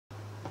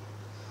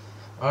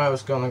Alright,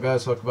 what's going on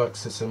guys, welcome back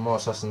to some more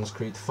Assassin's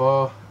Creed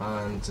 4,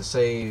 and to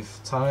save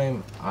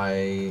time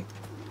I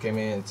came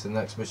into the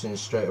next mission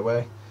straight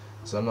away,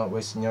 so I'm not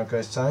wasting your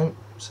guys' time.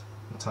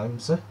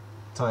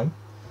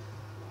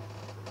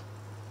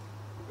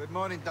 Good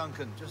morning,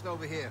 Duncan, just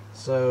over here.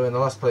 So in the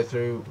last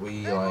playthrough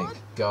we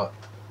got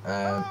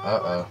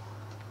I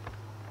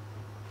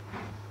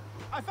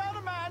found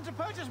a man to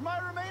purchase my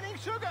remaining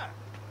sugar.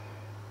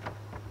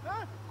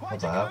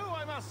 Quite a clue,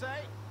 I must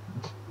say.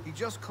 He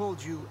just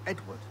called you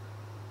Edward.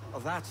 Oh,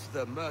 that's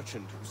the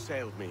merchant who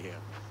sailed me here.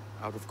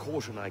 Out of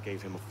caution, I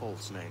gave him a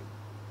false name.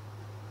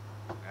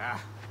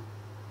 Ah,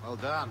 well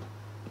done.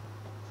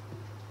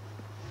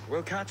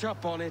 We'll catch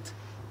up on it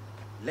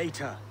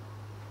later.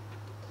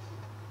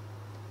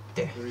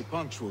 Very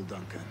punctual,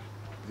 Duncan.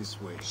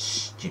 This way.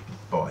 Stupid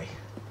boy.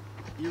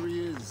 Here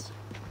he is.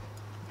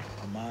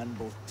 A man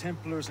both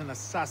Templars and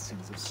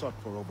Assassins have sought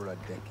for over a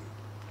decade.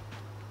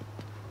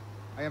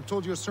 I am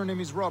told your surname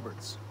is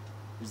Roberts.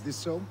 Is this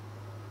so?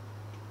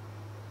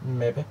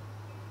 Maybe.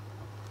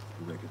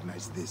 You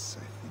recognize this,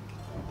 I think.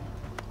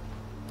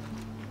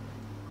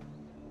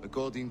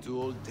 According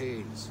to old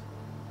tales,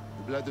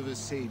 the blood of a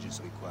sage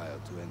is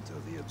required to enter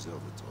the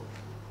observatory.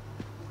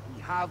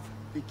 We have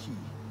the key.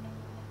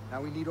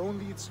 Now we need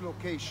only its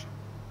location.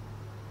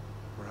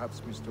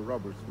 Perhaps Mr.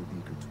 Roberts will be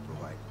eager to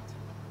provide it.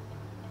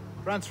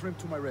 Transfer him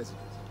to my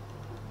residence.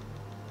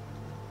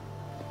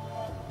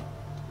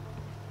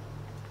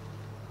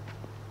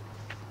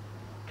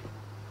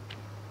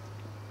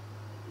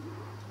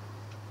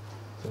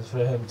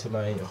 For him to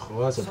my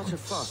residence. Such a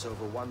fuss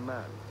over one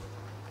man.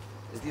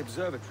 Is the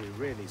observatory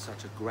really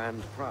such a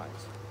grand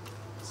prize?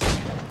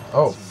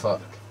 Oh fuck.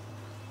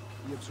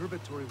 The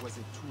observatory was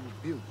a tool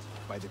built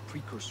by the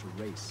precursor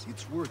race.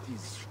 Its worth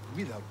is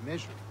without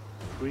measure.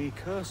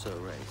 Precursor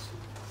race?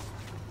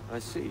 I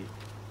see.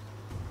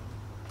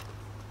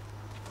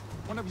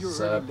 One of your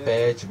So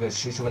bitch, I'm gonna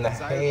shoot you in the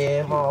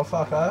head,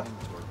 motherfucker. Were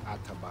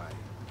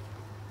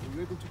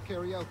you able to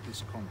carry out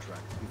this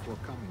contract before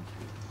coming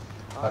here?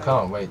 I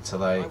can't wait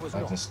till I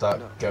can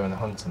start going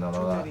hunting and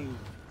all that. Many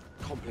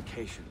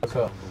complications Okay.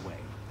 along the way.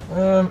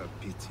 A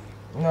pity.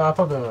 No, I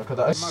probably won't.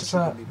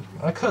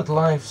 I could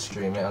live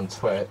stream it on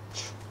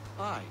Twitch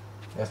Aye.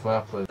 if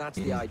my upload That's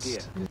speed the idea.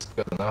 is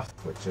good enough,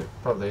 which it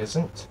probably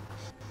isn't.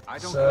 I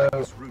don't So, like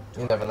this route,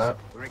 you never know.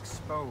 We're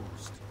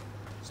exposed.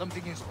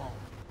 Something is wrong.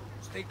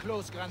 Stay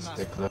close, Grandmaster.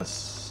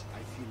 Ridiculous. I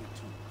feel it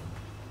too.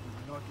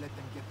 Do not let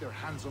them get their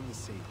hands on the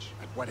sage,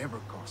 at whatever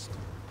cost.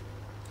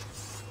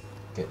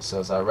 Get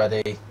yourselves are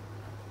ready.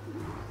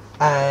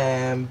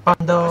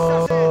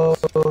 Bando!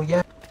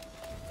 Yeah.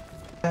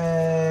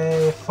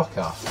 Hey, fuck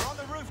off. On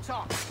the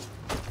rooftop.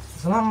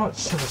 There's not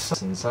much of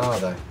assassins, are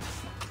there?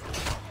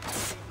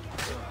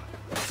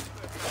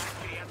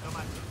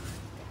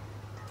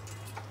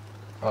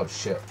 Oh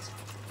shit.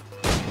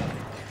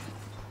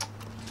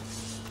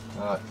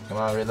 Alright, come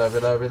on, reload,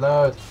 reload,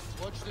 reload.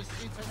 Watch the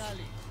streets and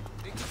alley.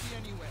 They could be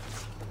anywhere.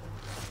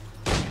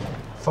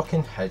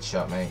 Fucking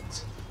headshot,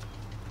 mate.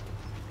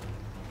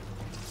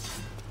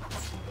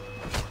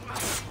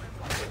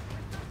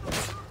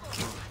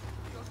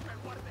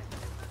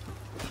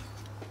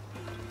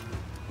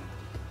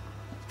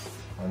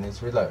 I need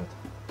to reload.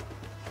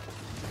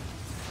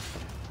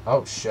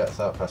 Oh shit, I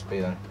thought I pressed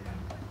B then.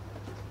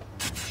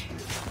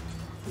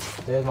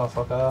 Dead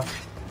motherfucker.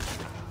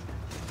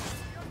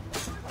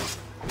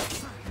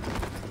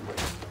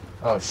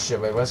 Oh shit,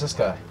 wait, where's this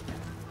guy?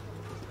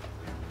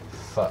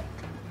 Fuck.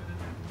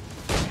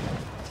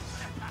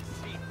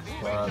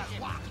 Come on.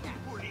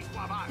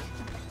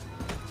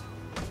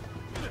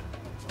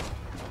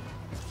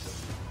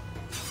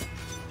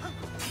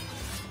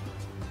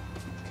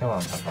 Come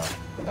on, Papa.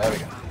 There we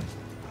go.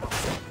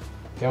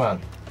 Come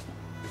on.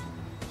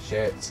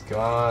 Shit, come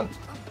on.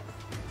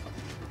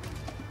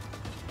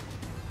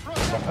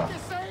 Fuck off.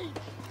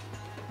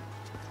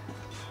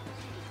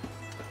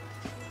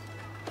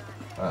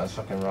 Let's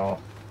fucking roll.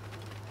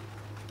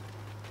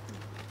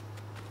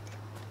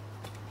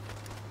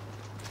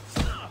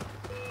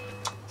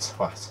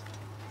 Twat.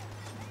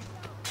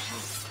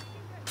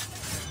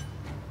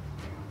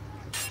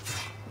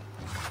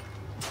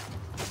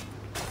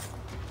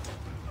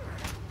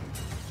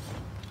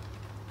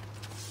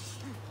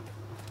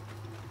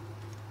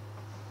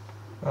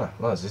 Oh,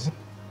 that's easy.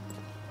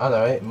 I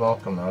know, 8 more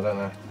come now, I don't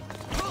know.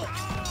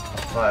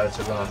 Right, it's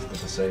gonna have to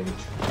the sage.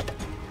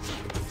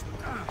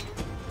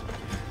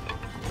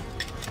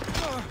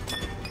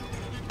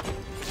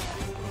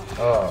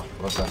 Oh,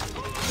 what's that?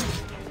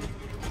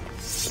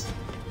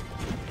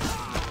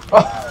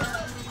 Oh!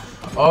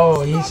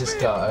 Oh, he just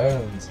got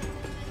owned.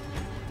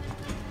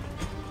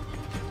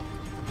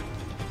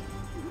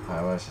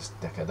 Alright, where's this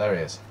dickhead? There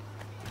he is.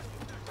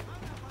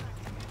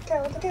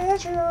 Going to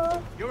get you.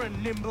 You're a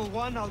nimble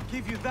one, I'll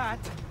give you that.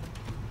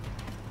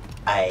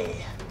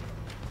 Aye.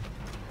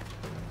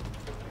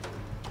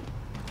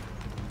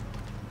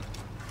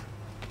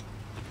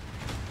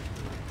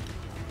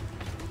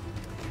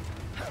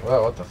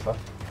 Whoa, what the fuck?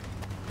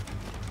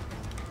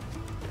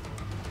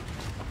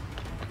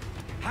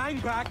 Hang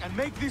back and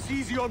make this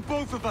easy on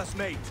both of us,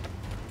 mate.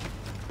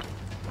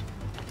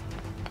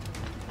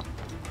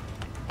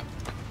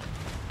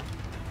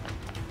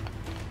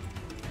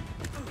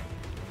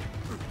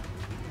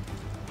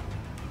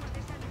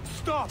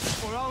 Stop,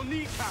 or I'll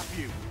kneecap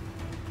you!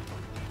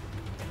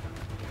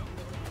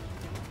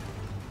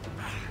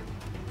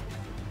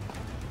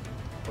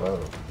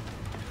 Whoa.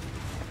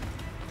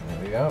 There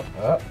we go.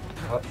 Up,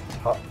 hop,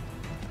 hop,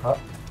 hop.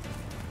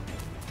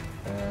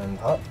 And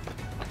hop.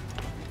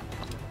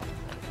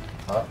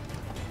 Hop.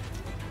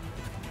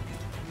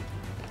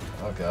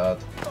 Oh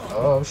god.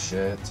 Oh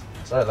shit.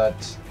 Sorry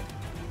lads.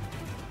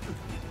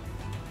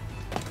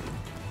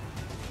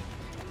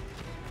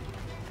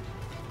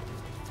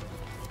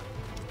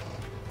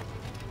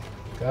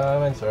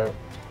 Coming through.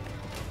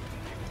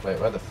 Wait,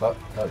 where the fuck?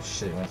 Oh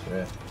shit, he went through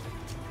here.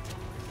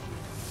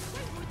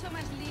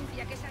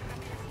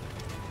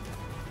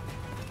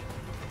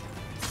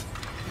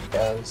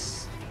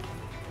 Guys.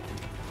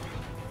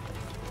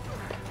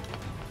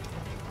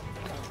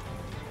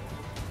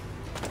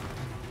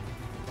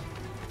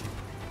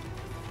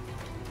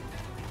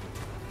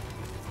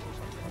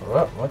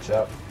 Oh, watch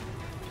out.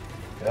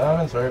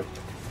 Coming through.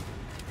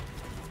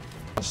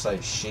 Just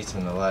like shoot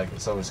him in the leg,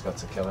 it's always got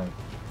to kill him.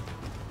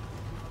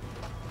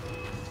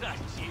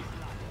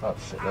 Oh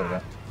shit, there we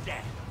go.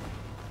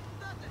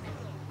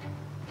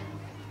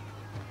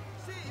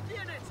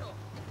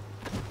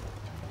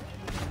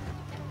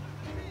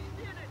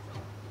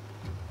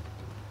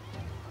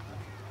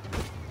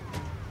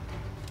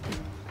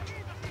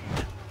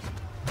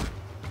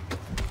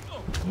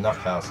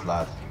 Knockouts,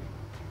 lad.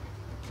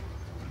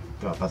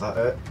 God, but that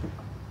hurt.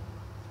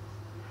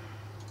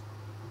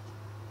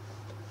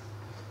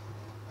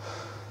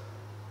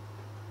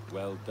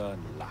 Well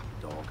done,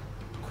 lapdog.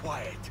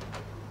 Quiet.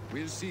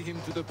 We'll see him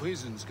to the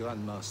prisons,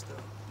 Grand Master.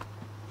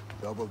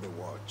 Double the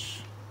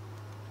watch.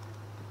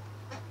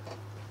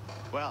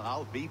 Well,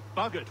 I'll be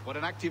buggered. What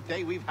an active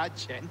day we've had,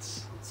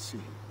 gents. Let's see.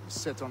 We're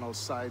set on all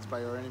sides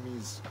by our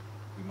enemies.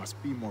 We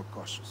must be more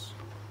cautious.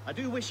 I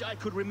do wish I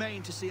could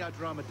remain to see our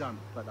drama done,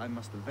 but I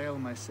must avail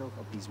myself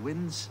of these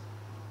winds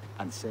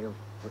and sail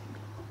for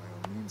England. By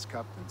all means,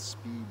 Captain,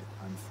 speed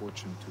and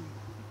fortune to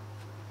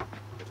you.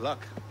 Good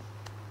luck.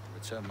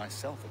 Return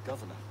myself a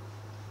governor.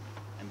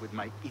 And with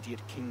my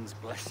idiot king's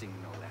blessing,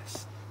 no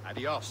less.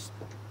 Adios.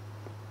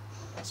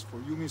 As for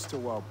you, Mr.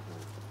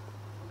 Walpole,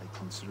 I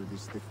consider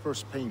this the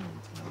first payment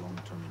in a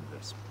long-term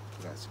investment.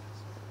 Gracias.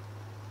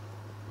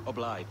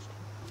 Obliged.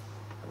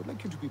 I would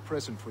like you to be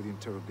present for the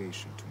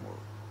interrogation tomorrow.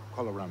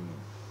 Call around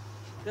noon.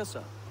 Yes,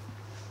 sir.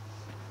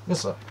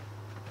 Yes, sir.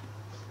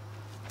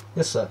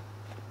 Yes, sir.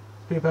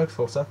 Prepared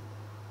for, sir.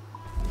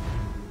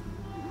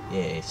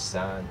 Yes,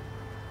 son.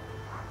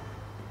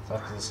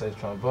 After the stage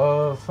from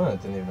above. I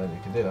didn't even know you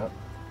could do that.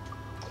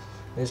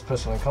 Is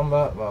personal in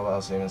combat. Well, what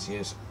else are you meant to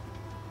use?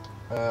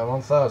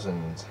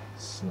 1000.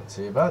 It's not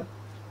too bad.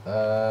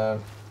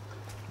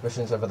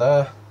 Missions over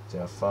there. See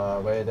how far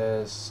away it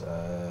is.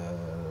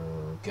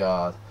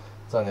 God.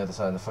 It's on the other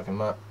side of the fucking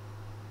map.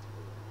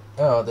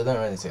 Oh, they don't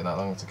really take that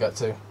long to get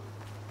to.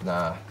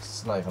 Nah,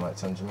 it's not even like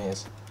 200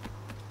 meters.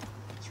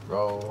 Let's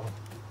roll.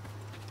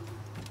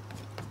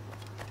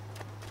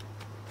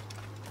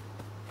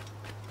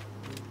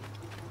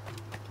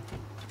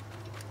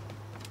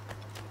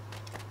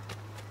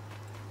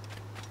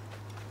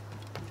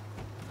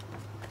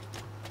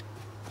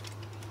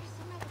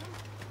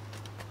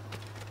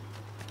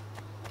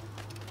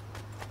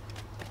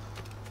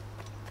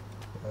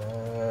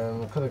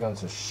 Could have gone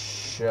to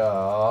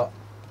shop.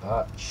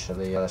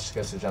 Actually, let's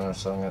go to general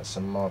store and get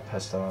some more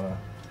pistol ammo.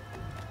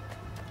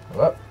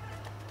 Whoop.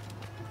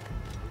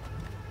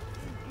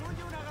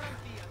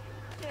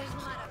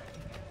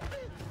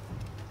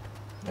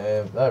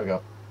 There we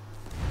go.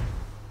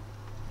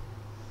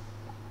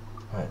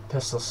 Right,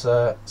 pistol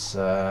sets.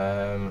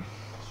 Can't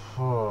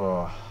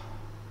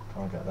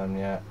get them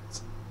yet.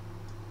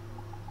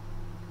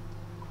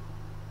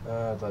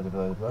 Blah blah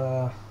blah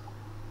blah.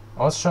 I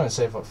want to try and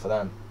save up for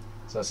them.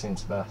 So that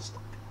seems best.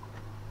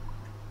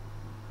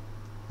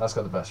 That's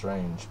got the best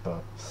range,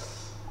 but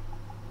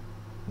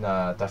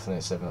nah,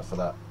 definitely saving up for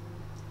that.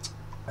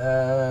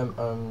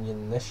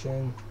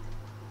 Ammunition,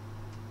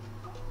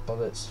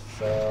 bullets,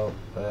 fill,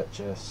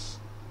 purchase.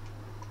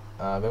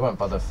 We won't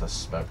bother for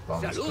smoke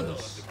bombs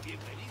because.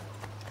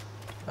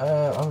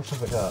 How much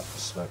have I got for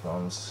smoke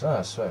bombs?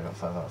 I swear I got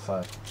 5 out of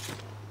 5.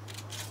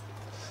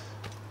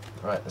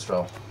 Right, let's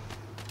roll.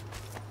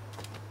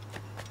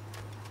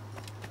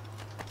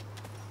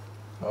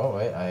 Oh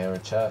wait, I hear a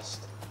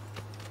chest.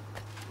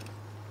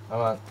 Come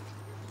on.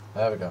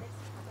 There we go.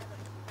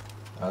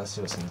 Now let's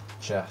see what's in the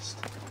chest.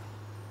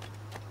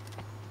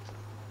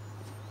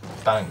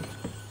 Bang.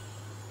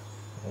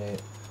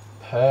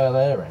 Pearl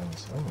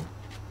earrings. Ooh.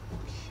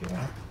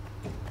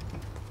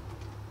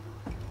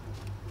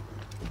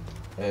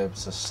 Okay.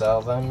 To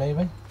sell them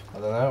maybe? I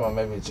don't know, or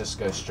maybe just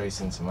go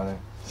straight into money.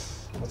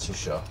 Not too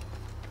sure.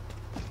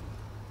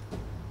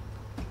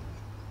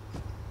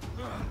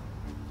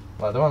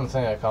 Well, the one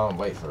thing I can't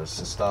wait for is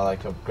to start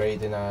like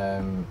upgrading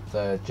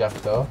the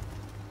jackdaw.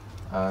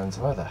 And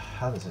where the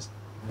hell is this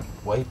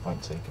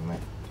waypoint taking me?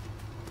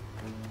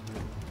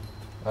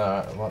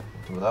 Alright, what?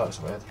 Well, that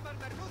was weird.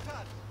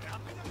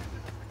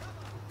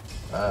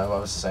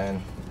 What was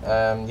I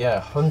saying? Yeah,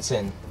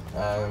 hunting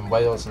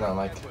whales are not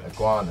like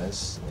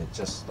iguanas. It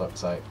just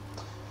looks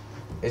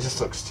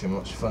too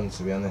much fun,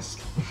 to be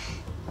honest.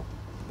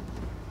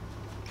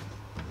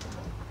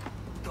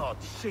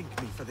 God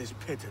sink me for this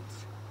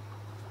pittance.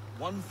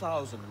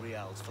 1,000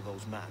 reals for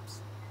those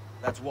maps.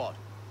 That's what?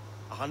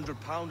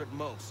 £100 at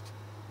most.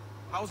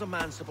 How's a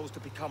man supposed to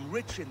become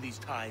rich in these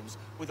times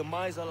with a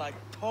miser like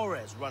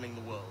Torres running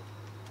the world?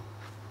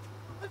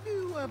 Have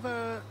you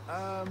ever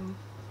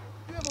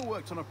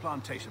worked on a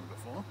plantation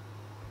before?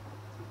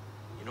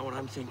 You know what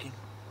I'm thinking?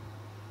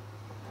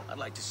 I'd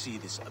like to see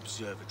this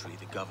observatory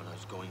the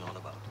governor's going on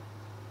about.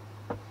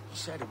 He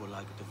said it was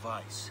like a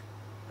device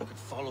that could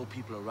follow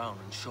people around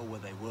and show where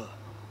they were.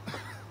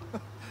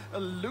 A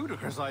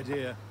ludicrous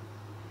idea.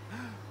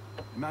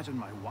 Imagine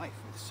my wife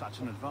with such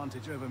an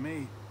advantage over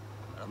me.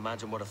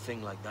 Imagine what a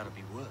thing like that'd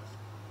be worth.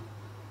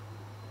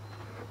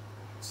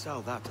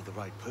 Sell that to the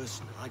right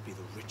person, and I'd be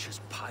the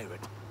richest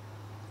pirate,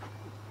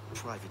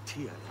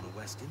 privateer in the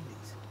West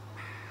Indies.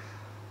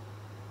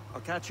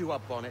 I'll catch you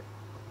up on it.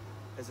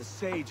 There's a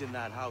sage in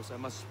that house I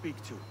must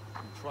speak to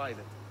in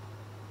private.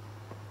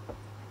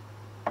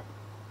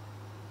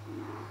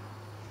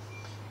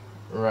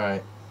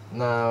 Right.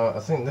 Now, I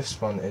think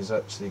this one is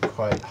actually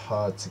quite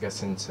hard to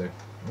get into.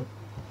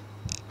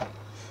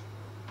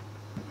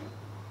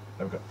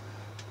 There we go.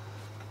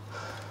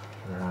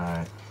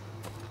 Right.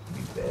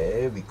 Be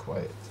very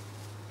quiet.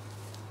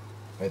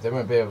 Wait, they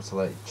won't be able to,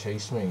 like,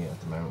 chase me at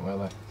the moment, will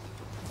they?